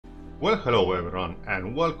Well, hello everyone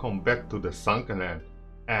and welcome back to the Sunkenland.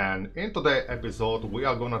 And in today's episode we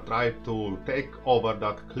are gonna try to take over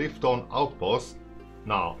that Clifton outpost.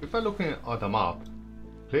 Now, if I'm looking at the map,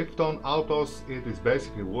 Clifton outpost, it is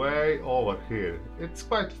basically way over here. It's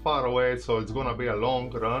quite far away, so it's gonna be a long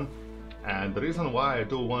run. And the reason why I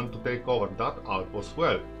do want to take over that outpost,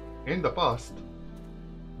 well, in the past,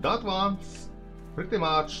 that one's pretty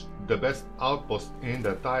much the best outpost in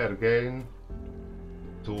the entire game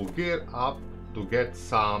to gear up to get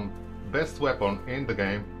some best weapon in the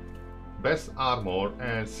game, best armor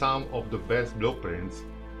and some of the best blueprints.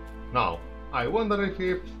 Now, I wonder if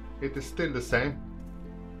it is still the same.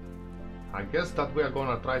 I guess that we are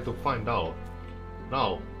gonna try to find out.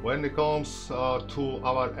 Now, when it comes to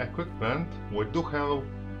our equipment, we do have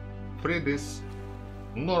 3 these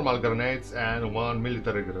normal grenades and 1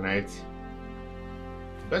 military grenades.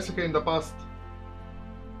 Basically in the past,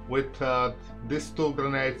 with these 2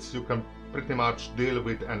 grenades you can pretty much deal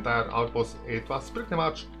with entire outpost. It was pretty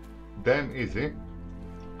much damn easy.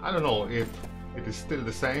 I don't know if it is still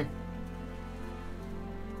the same,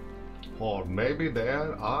 or maybe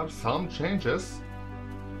there are some changes.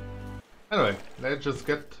 Anyway, let's just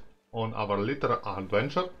get on our little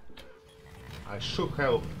adventure. I should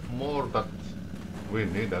have more that we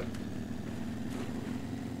needed.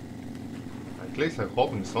 At least I'm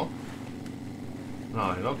hoping so.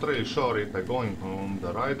 Now, I'm not really sure if I'm going on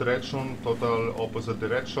the right direction, total opposite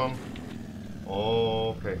direction.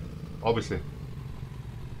 Okay, obviously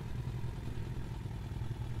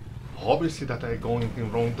that I'm going in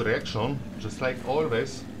wrong direction, just like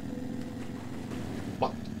always.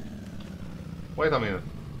 What? Wait a minute,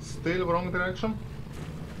 still wrong direction?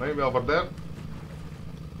 Maybe over there?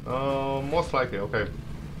 Most likely, okay.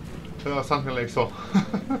 Something like so.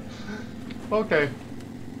 Okay.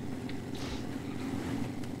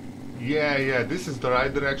 Yeah, this is the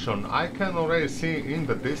right direction. I can already see in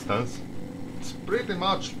the distance. It's pretty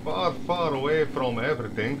much far away from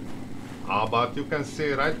everything. But you can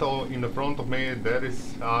see right in the front of me there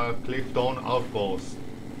is a Clifton outpost.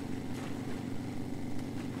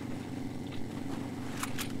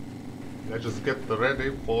 Let's just get ready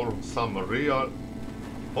for some real...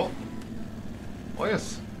 Oh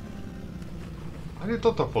yes. I did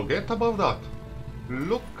not forget about that.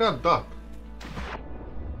 Look at that.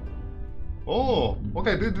 Oh,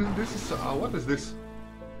 okay, this is... what is this?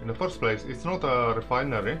 In the first place, it's not a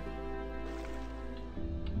refinery.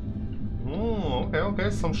 Oh, okay,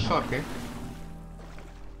 some sharky.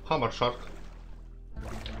 Hammer shark.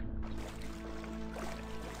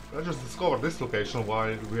 Let's just discover this location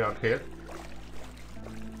while we are here.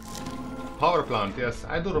 Power plant, yes,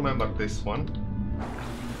 I do remember this one.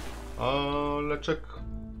 Let's check.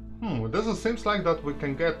 It doesn't seem like that we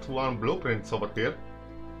can get 1 blueprint over here.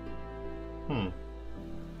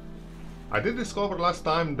 I did discover last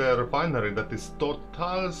time the refinery that is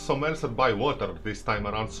total submerged by water this time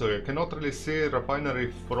around, so you cannot really see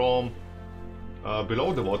refinery from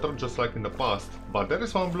below the water, just like in the past. But there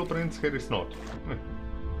is 1 blueprint, here is not.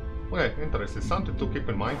 Okay, interesting, something to keep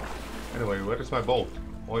in mind. Anyway, where is my boat?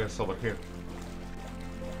 Oh yes, over here.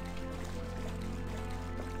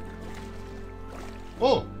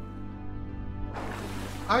 Oh!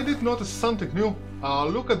 I did notice something new.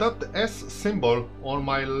 Look at that S symbol on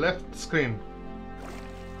my left screen.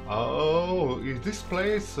 Oh, is this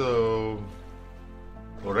place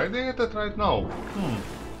radiated right now?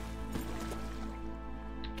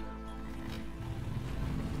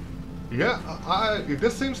 Yeah, it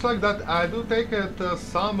just seems like that I do take it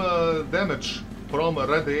some damage from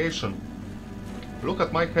radiation. Look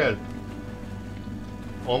at my health.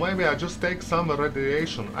 Or maybe I just take some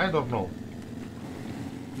radiation, I don't know.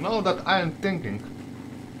 Now that I am thinking,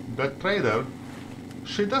 the trader,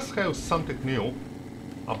 she does have something new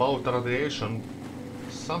about radiation,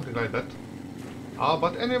 something like that.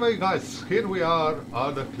 But anyway guys, here we are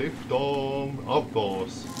at the Clifton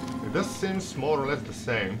outpost. It just seems more or less the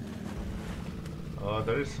same.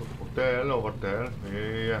 There is a hotel over there,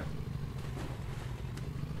 yeah.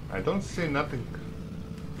 I don't see nothing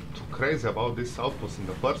too crazy about this outpost in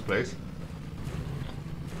the first place.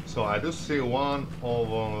 So I do see 1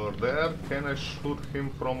 over there. Can I shoot him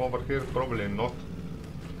from over here? Probably not.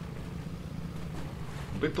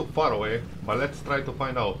 A bit too far away, but let's try to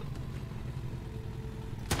find out.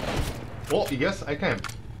 Oh, yes, I can.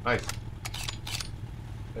 Nice.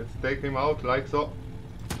 Let's take him out like so.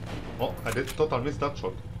 Oh, I did total miss that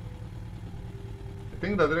shot. I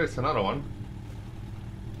think that there is another one.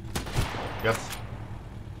 Yes.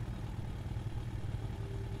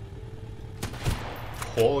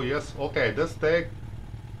 Oh yes, okay, this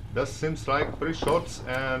seems like 3 shots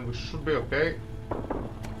and we should be okay.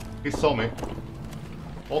 He saw me.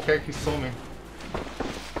 Okay, he saw me.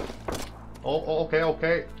 Oh, okay,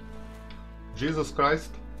 okay. Jesus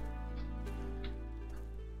Christ.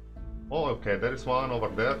 Oh, okay, there is one over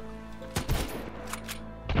there.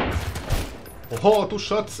 Oh, 2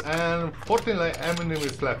 shots and 14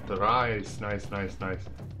 enemies left. Nice, nice, nice, nice.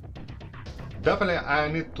 Definitely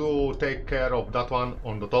I need to take care of that one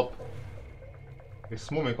on the top. He's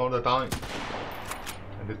moving all the time.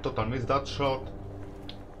 And I totally missed that shot.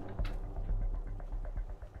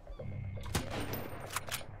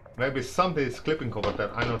 Maybe something is clipping over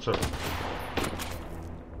there, I'm not sure.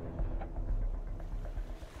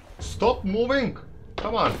 Stop moving!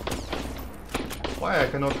 Come on! Why I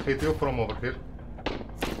cannot hit you from over here?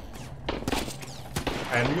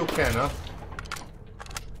 And you can, huh?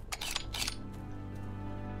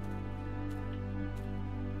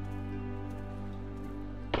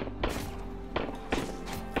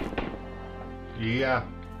 Yeah.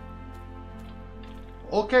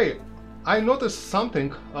 Okay, I noticed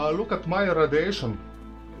something. Look at my radiation.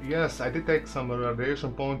 Yes, I did take some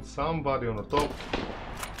radiation points. Somebody on the top.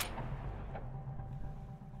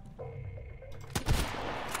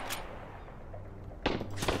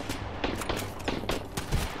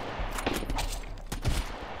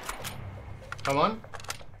 Come on.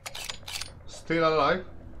 Still alive.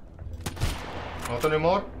 Not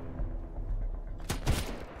anymore.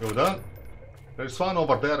 You done? There's one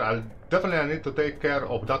over there. I need to take care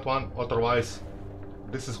of that one, otherwise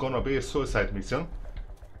this is gonna be a suicide mission.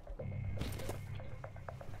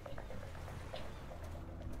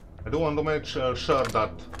 I do want to make sure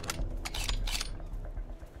that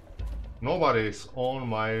nobody is on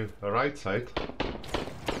my right side.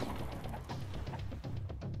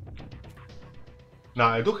 Now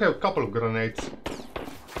I do have a couple of grenades,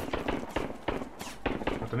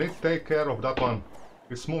 but I need to take care of that one.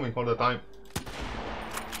 It's moving all the time.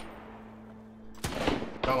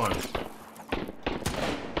 Come on.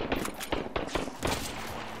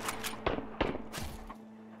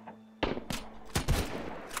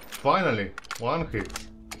 Finally, one hit.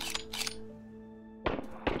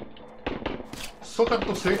 So hard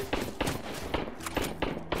to see.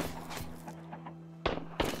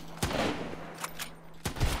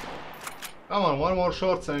 Come on, one more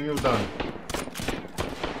shot and you're done.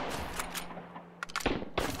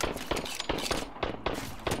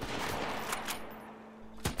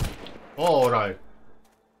 Alright.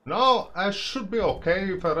 Now I should be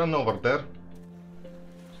okay if I run over there.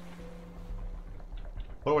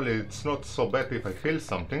 Probably it's not so bad if I kill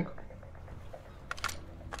something.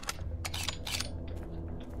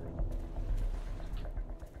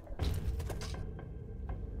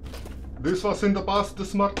 This was in the past the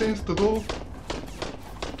smart things to do.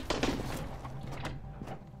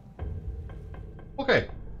 Okay,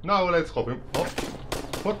 now let's hope him. Oh,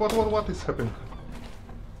 what is happening?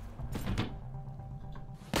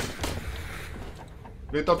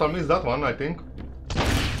 We totally missed that one, I think.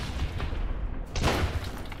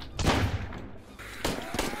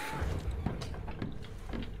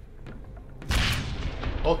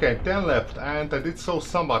 Okay, 10 left, and I did saw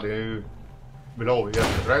somebody below,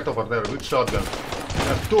 yes, right over there with shotgun.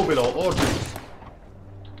 And 2 below, oh Jesus.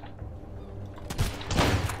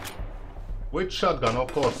 With shotgun,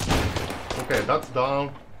 of course. Okay, that's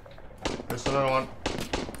down. There's another one.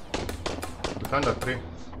 Behind that tree.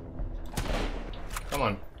 Come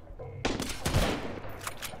on.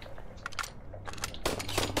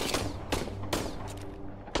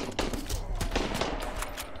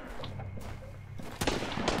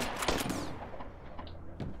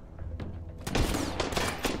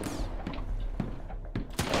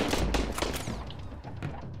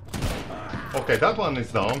 Okay, that one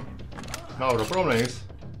is down. Now the problem is,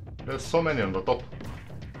 there's so many on the top.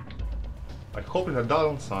 I hope in the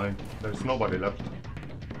downside there's nobody left.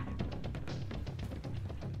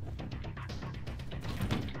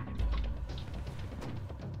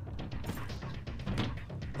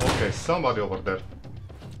 Okay, somebody over there.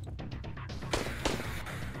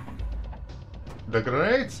 The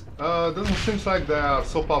grenades doesn't seem like they are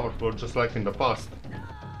so powerful just like in the past.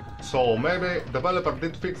 So maybe developer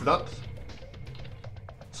did fix that.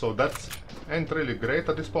 So that's ain't really great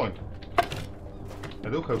at this point. I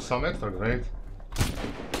do have some extra grenades.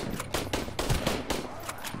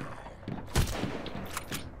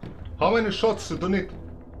 How many shots do you need?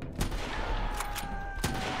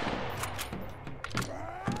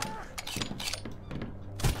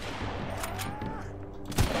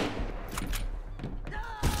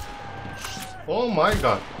 Oh my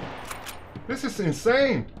god. This is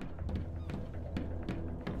insane.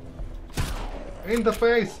 In the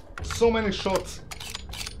face. So many shots.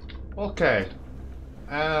 Okay.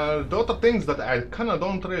 And the other things that I kinda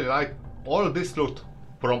don't really like, all this loot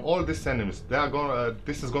from all these enemies, they are gonna,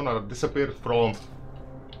 this is gonna disappear from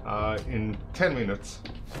in 10 minutes.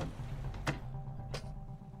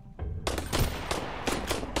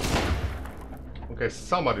 Okay,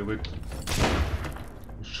 somebody with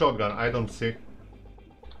shotgun, I don't see.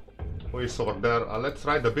 Who is over there? Let's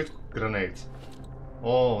try the big grenades.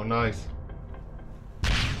 Oh, nice.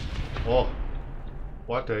 Oh,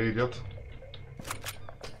 what an idiot.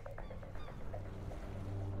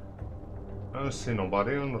 I don't see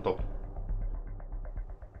nobody on the top.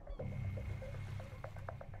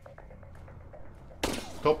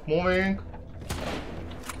 Stop moving.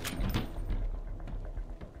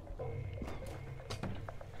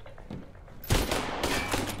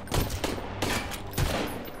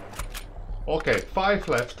 Okay, 5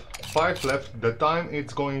 left. 5 left. The time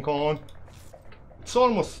it's going on. It's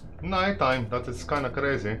almost night time. That is kind of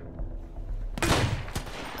crazy.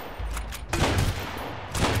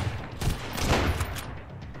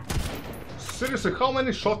 Seriously, how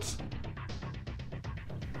many shots?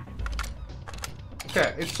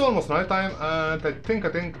 Okay, it's almost night time, and I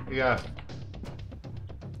think, yeah.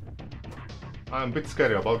 I'm a bit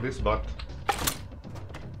scary about this, but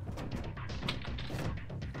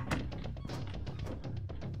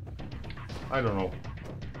I don't know.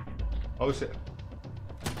 How is it?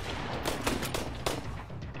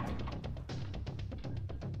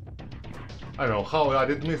 I don't know how I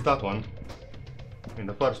did miss that one in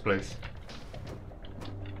the first place.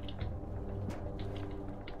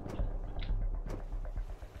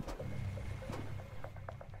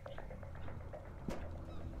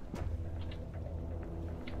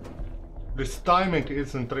 This timing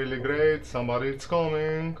isn't really great. Somebody's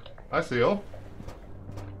coming. I see you.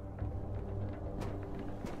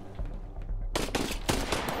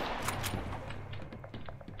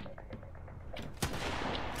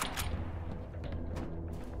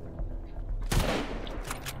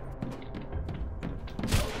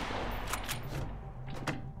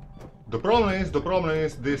 The problem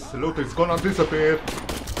is this loot is gonna disappear.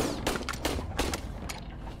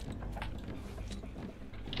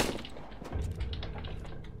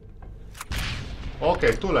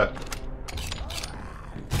 Okay, 2 left.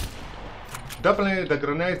 Definitely the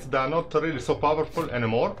grenades, they are not really so powerful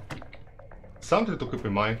anymore. Something to keep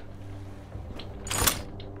in mind.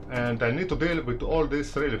 And I need to deal with all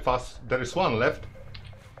this really fast. There is 1 left.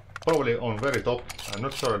 Probably on very top. I'm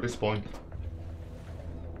not sure at this point.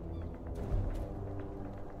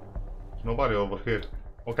 Nobody over here.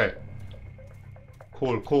 Okay.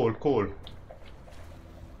 Cool.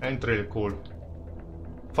 Ain't really cool.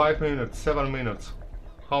 5 minutes, 7 minutes.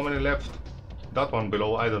 How many left? That one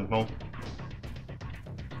below, I don't know.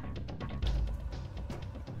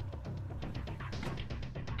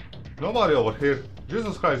 Nobody over here.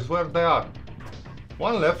 Jesus Christ, where they are?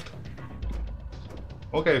 1 left.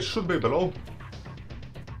 Okay, it should be below.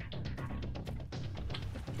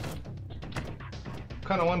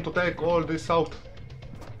 Kinda want to take all this out.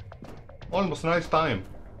 Almost nice time.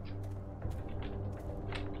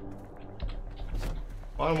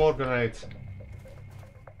 1 more grenade.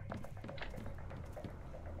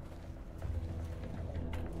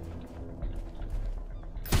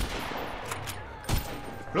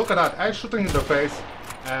 Look at that, I'm shooting in the face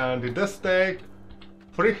and it does take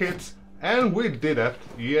 3 hits and we did it.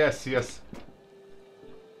 Yes.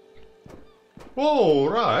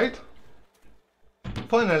 Alright.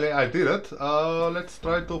 Finally I did it. Let's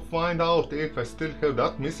try to find out if I still have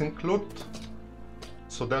that missing loot.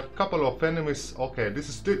 So there are a couple of enemies. Okay, this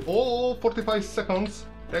is still... Oh, 45 seconds.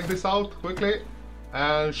 Take this out quickly.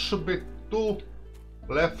 And should be 2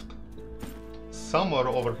 left. Somewhere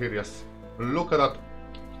over here, yes. Look at that.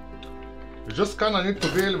 You just kinda need to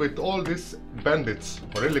deal with all these bandits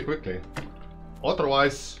really quickly.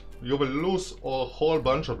 Otherwise, you will lose a whole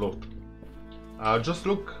bunch of loot. Just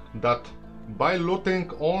look that by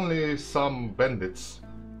looting only some bandits,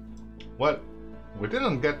 well, we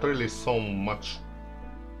didn't get really so much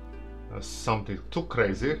something too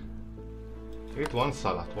crazy. Eat 1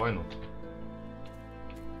 salad, why not?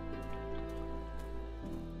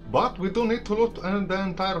 But we do need to loot the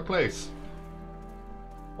entire place.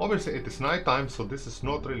 Obviously it is night time, so this is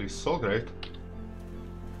not really so great.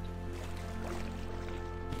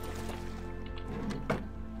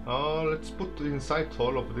 Let's put inside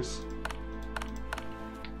all of this.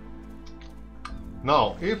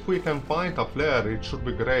 Now, if we can find a flare, it should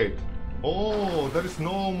be great. Oh, there is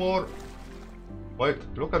no more... Wait,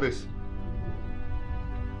 look at this.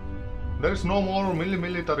 There is no more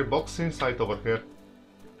military box inside over here.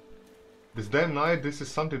 This damn night, this is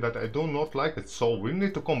something that I do not like it, so we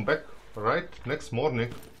need to come back right next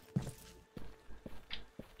morning.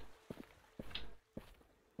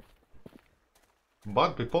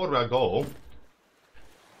 But before I go,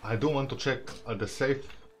 I do want to check the safe.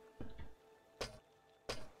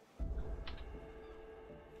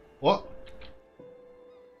 What?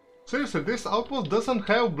 Seriously, this outpost doesn't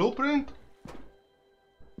have blueprint?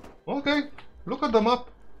 Okay, look at the map.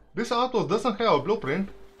 This outpost doesn't have a blueprint.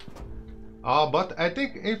 But I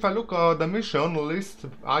think if I look at the mission list,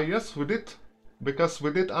 yes, we did. Because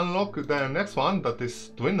we did unlock the next one, that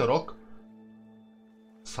is Twin Rock.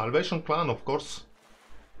 Salvation Clan, of course.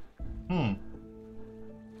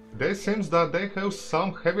 They seems that they have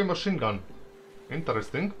some heavy machine gun.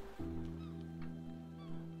 Interesting.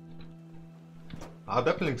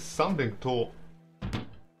 Definitely something to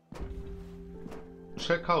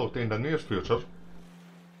check out in the near future.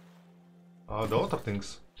 The other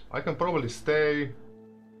things. I can probably stay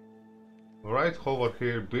right over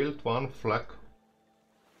here, build one flag.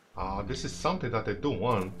 This is something that I do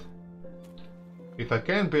want. If I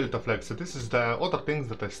can build a flag, so this is the other things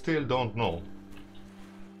that I still don't know.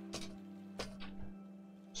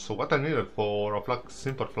 So what I needed for a flag,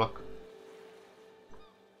 simple flag.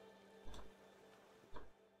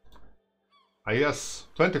 Yes,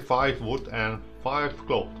 25 wood and 5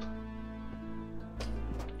 cloth.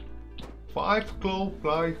 5 cloth,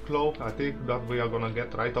 5 cloth, I think that we are gonna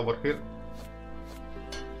get right over here.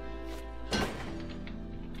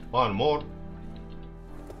 One more.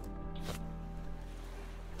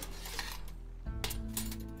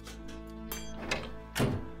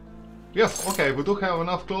 Yes, okay, we do have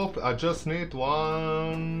enough cloth. I just need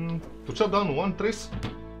one to chop down 1 trees,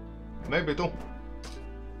 maybe 2.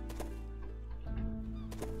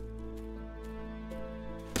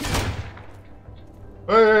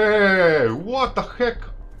 Hey, what the heck?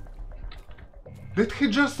 Did he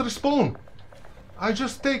just respawn? I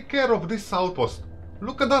just take care of this outpost.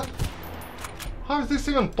 Look at that. How is this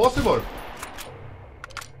even possible?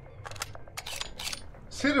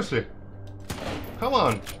 Seriously? Come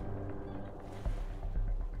on.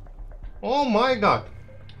 Oh my god.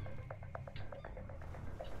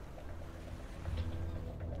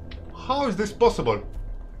 How is this possible?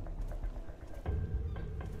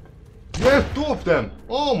 Yes, 2 of them!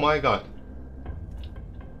 Oh my god!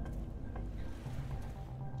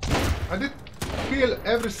 I did kill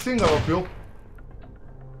every single of you.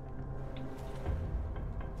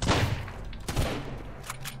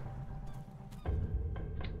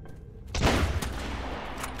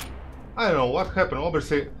 I don't know what happened,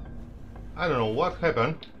 obviously. I don't know what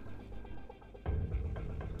happened.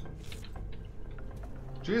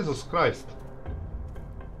 Jesus Christ.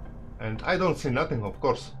 And I don't see nothing, of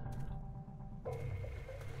course.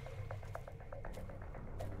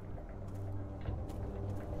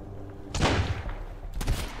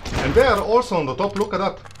 And they are also on the top, look at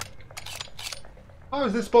that. How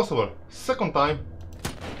is this possible? Second time.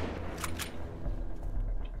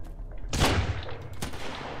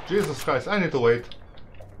 Jesus Christ, I need to wait.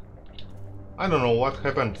 I don't know what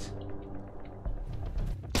happens.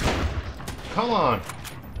 Come on!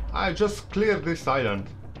 I just cleared this island.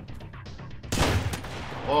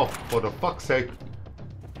 Oh, for the fuck's sake.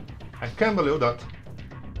 I can't believe that.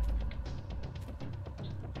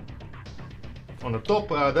 On the top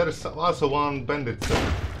there is also one bandit.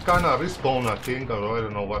 Kinda respawn, I think, or I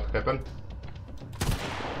don't know what happened.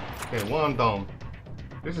 Okay, 1 down.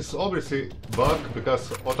 This is obviously bug,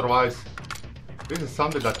 because otherwise this is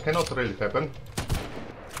something that cannot really happen.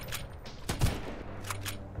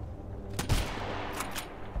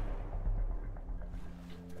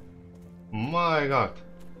 My god.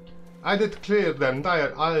 I did clear the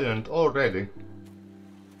entire island already.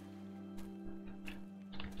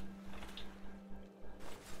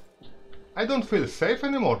 I don't feel safe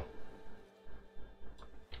anymore.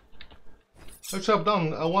 Let's chop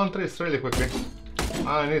down 1 tree really quickly.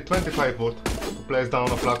 I need 25 wood to place down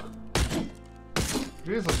a flag.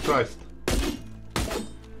 Jesus Christ.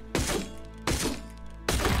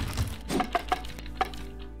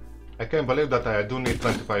 I can't believe that I do need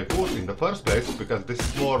 25 wood in the first place, because this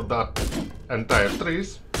is more than entire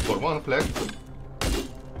trees for 1 flag.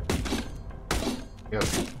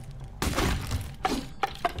 Yes.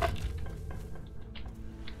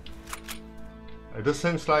 This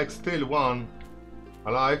seems like still one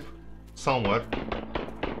alive somewhere.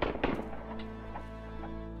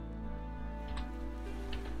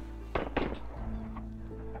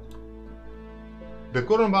 The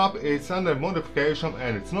current map is under modification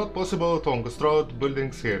and it's not possible to construct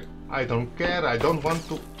buildings here. I don't care, I don't want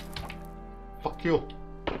to... Fuck you.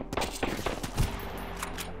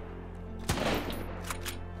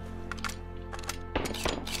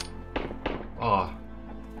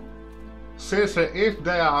 seriously, if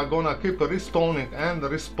they are gonna keep respawning and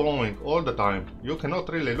respawning all the time, you cannot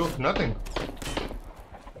really loot nothing.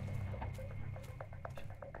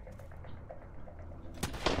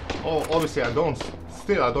 Oh, obviously I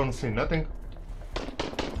don't see nothing.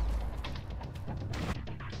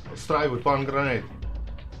 Let's try with one grenade.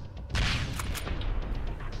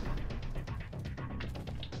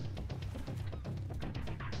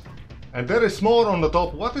 And there is more on the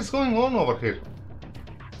top. What is going on over here?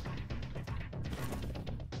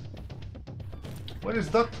 What is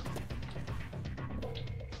that?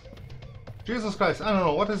 Jesus Christ, I don't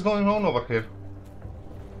know what is going on over here.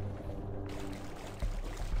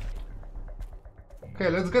 Okay,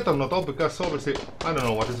 let's get on the top because obviously I don't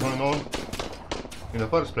know what is going on in the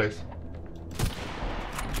first place.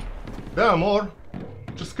 There are more.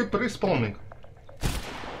 Just keep respawning.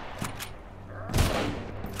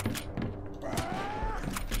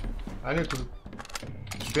 I need to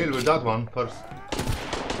deal with that one first.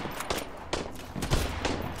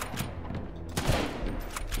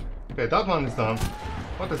 Okay, that one is done.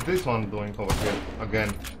 What is this one doing over here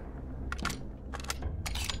again?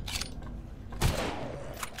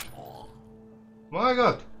 My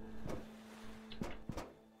god.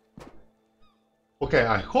 Okay,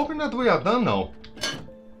 I hope that we are done now.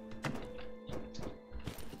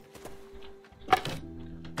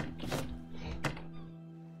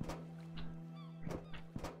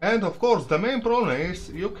 And of course, the main problem is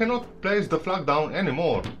you cannot place the flag down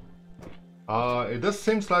anymore. It just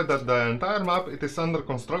seems like that the entire map it is under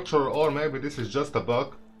construction, or maybe this is just a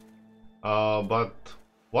bug. But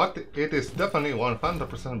what it is definitely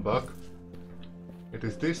 100% bug. It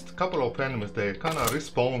is this couple of enemies, they kinda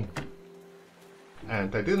respawn.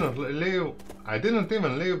 And I didn't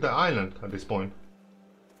even leave the island at this point.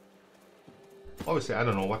 Obviously I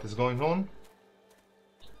don't know what is going on.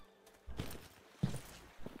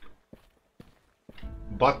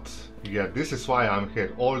 But yeah, this is why I'm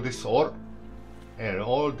here. All this ore and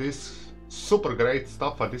all this super great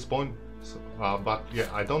stuff at this point. So, but yeah,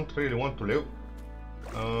 I don't really want to live.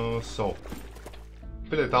 So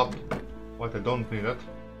fill it up. What I don't need it.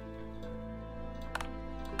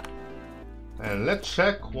 And let's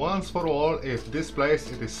check once for all if this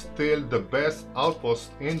place it is still the best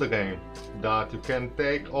outpost in the game that you can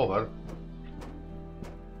take over.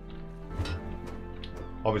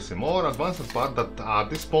 Obviously more advanced part that at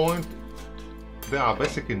this point they are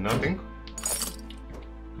basically nothing.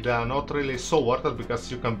 They are not really so worth it because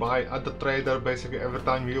you can buy at the trader basically every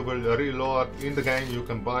time you will reload in the game you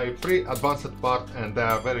can buy free advanced part and they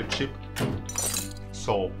are very cheap.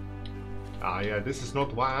 So yeah, this is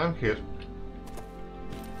not why I'm here.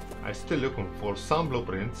 I'm still looking for some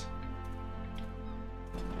blueprints.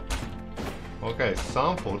 Okay,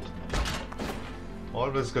 some food.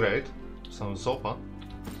 Always great. Some sofa.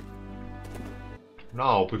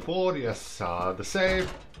 Now, before, yes, the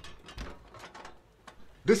save.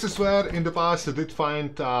 This is where in the past you did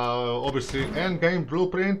find, obviously, endgame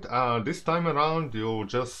blueprint. This time around you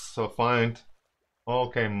just find,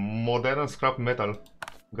 okay, modern scrap metal.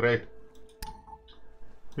 Great.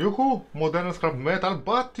 Yoo-hoo, modern scrap metal,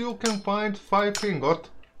 but you can find 5 ingot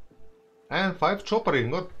and 5 chopper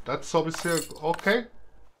ingot. That's obviously okay.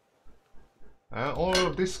 All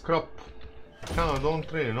of this scrap, I don't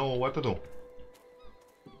really know what to do.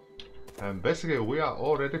 And basically we are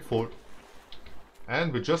already full.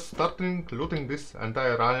 And we just starting looting this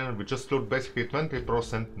entire island. We just loot basically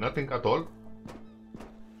 20%, nothing at all.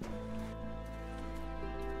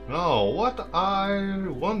 Now, what I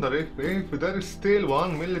wonder if there is still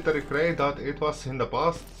one military crate that it was in the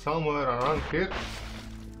past somewhere around here.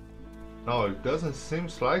 No, it doesn't seem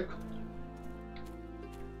like,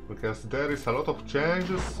 because there is a lot of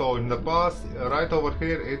changes. So in the past, right over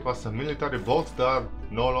here, it was a military boat that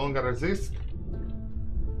no longer exists.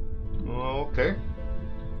 Okay.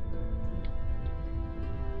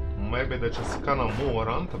 Maybe they just kinda move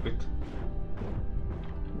around a bit.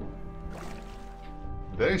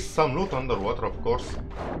 There is some loot underwater, of course.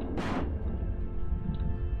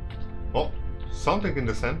 Oh, something in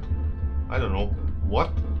the sand. I don't know.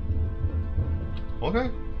 What?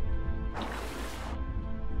 Okay.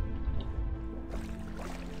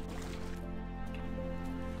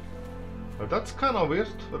 But that's kinda weird.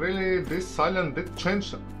 Really, this island did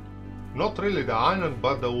change. Not really the island,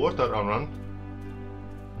 but the water around.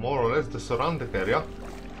 More or less the surrounding area.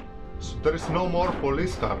 So there is no more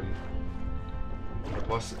police car. That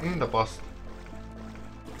was in the past.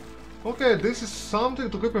 Okay, this is something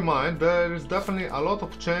to keep in mind. There is definitely a lot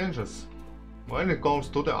of changes when it comes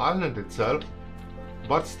to the island itself,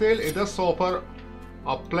 but still it does offer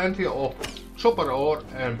plenty of chopper ore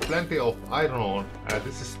and plenty of iron ore.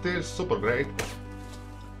 This is still super great.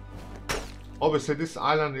 Obviously this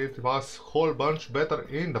island, it was whole bunch better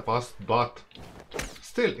in the past, but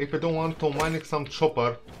still, if you don't want to mine some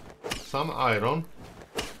chopper, some iron,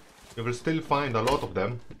 you will still find a lot of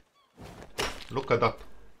them. Look at that.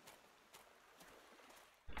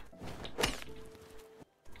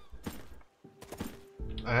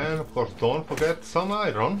 And of course don't forget some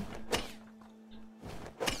iron.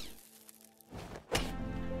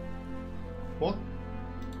 What?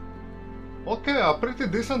 Okay, a pretty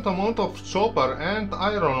decent amount of chopper and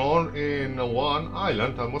iron ore in one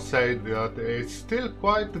island. I must say that it's still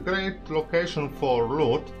quite a great location for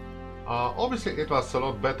loot. Obviously it was a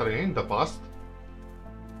lot better in the past.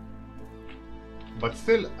 But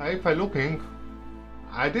still, if I'm looking,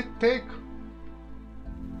 I did take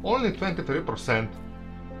only 23%.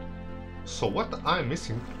 So what I'm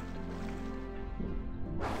missing?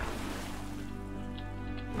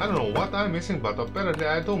 I don't know what I'm missing, but apparently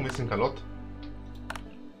I do missing a lot.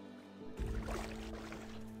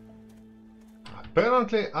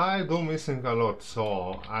 Apparently I do missing a lot,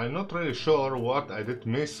 so I'm not really sure what I did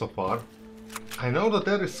miss so far. I know that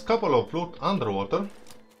there is a couple of loot underwater,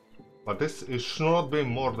 but this should not be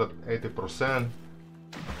more than 80%.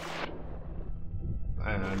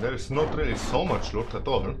 And there is not really so much loot at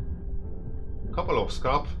all. Couple of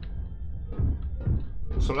scrap.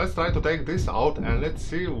 So let's try to take this out and let's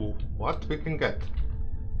see what we can get.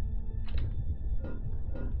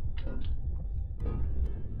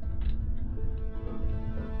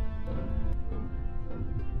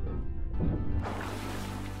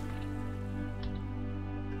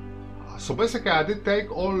 So basically I did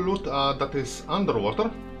take all loot that is underwater,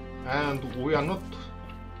 and we are not,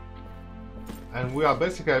 and we are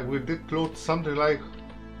basically, we did loot something like,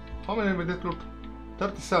 how many we did loot?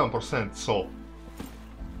 37%, so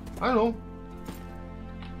I don't know,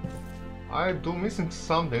 I do missing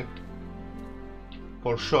something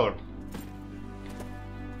for sure.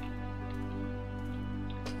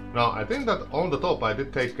 Now I think that on the top I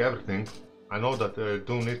did take everything. I know that I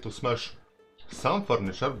do need to smash some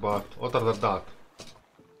furniture, but other than that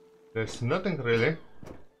there's nothing really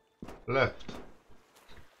left.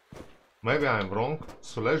 Maybe I'm wrong,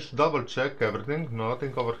 so let's double check everything.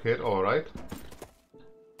 Nothing over here, alright.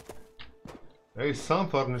 There is some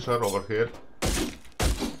furniture over here,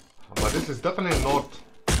 but this is definitely not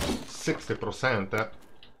 60%, at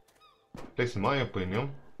least in my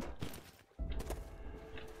opinion.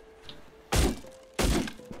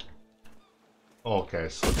 Okay,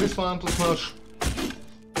 so this one to smash.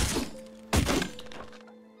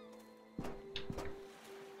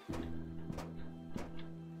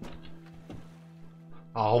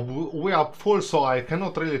 We are full, so I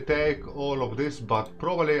cannot really take all of this, but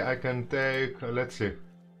probably I can take, let's see.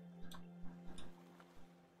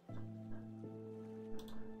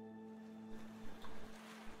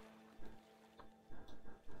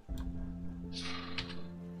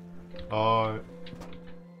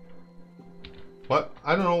 But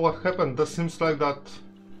I don't know what happened. This seems like that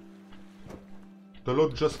the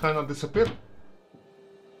loot just kind of disappeared.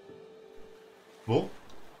 Whoa.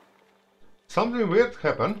 Something weird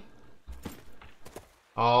happened.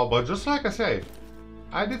 But just like I say,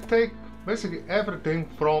 I did take basically everything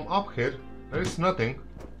from up here. There is nothing.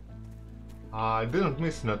 I didn't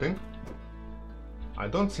miss nothing. I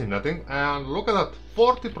don't see nothing. And look at that,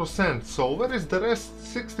 40%. So where is the rest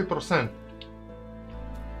 60%?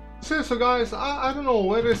 Seriously guys, I don't know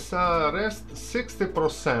where is rest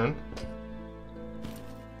 60%.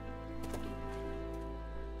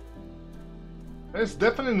 It's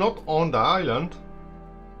definitely not on the island.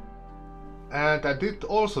 And I did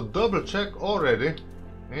also double check already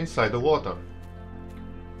inside the water.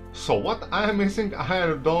 So what I am missing, I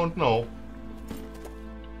don't know.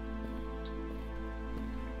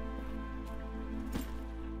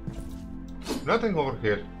 Nothing over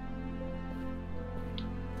here.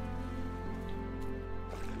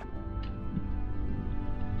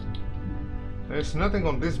 There's nothing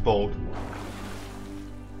on this boat.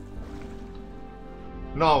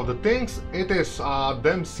 Now the things, it is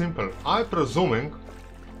damn simple. I'm presuming,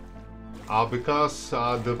 because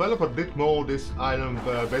developer did move this island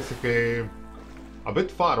basically a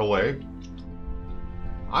bit far away.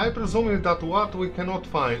 I'm presuming that what we cannot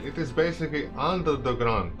find, it is basically under the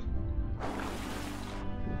ground.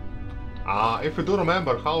 If you do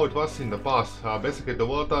remember how it was in the past, basically the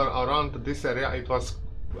water around this area, it was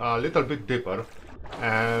a little bit deeper,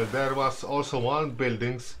 and there was also one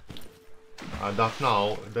buildings that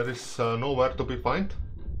now there is nowhere to be found,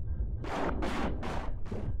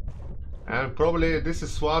 and probably this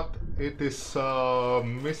is what it is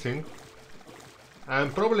missing.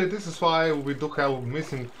 And probably this is why we do have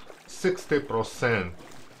missing 60%.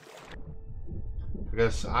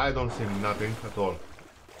 Because I don't see nothing at all.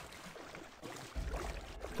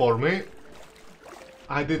 For me,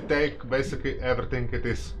 I did take basically everything it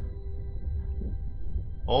is.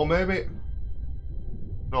 Or maybe...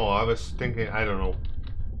 No, I was thinking, I don't know.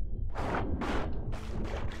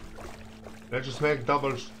 Let's just make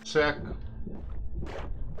double check.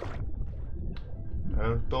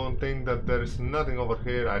 I don't think that there is nothing over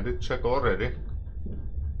here. I did check already.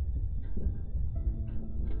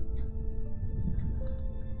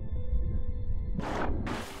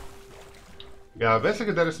 Yeah,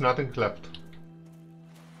 basically there is nothing left.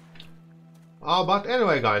 But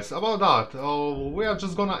anyway guys, about that, we are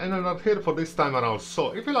just gonna end it here for this time around.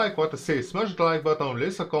 So if you like what you see, smash the like button,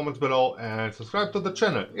 leave a comment below and subscribe to the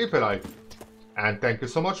channel if you like. And thank you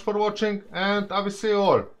so much for watching, and I will see you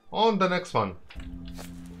all on the next one.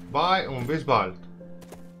 Bye and bis bald.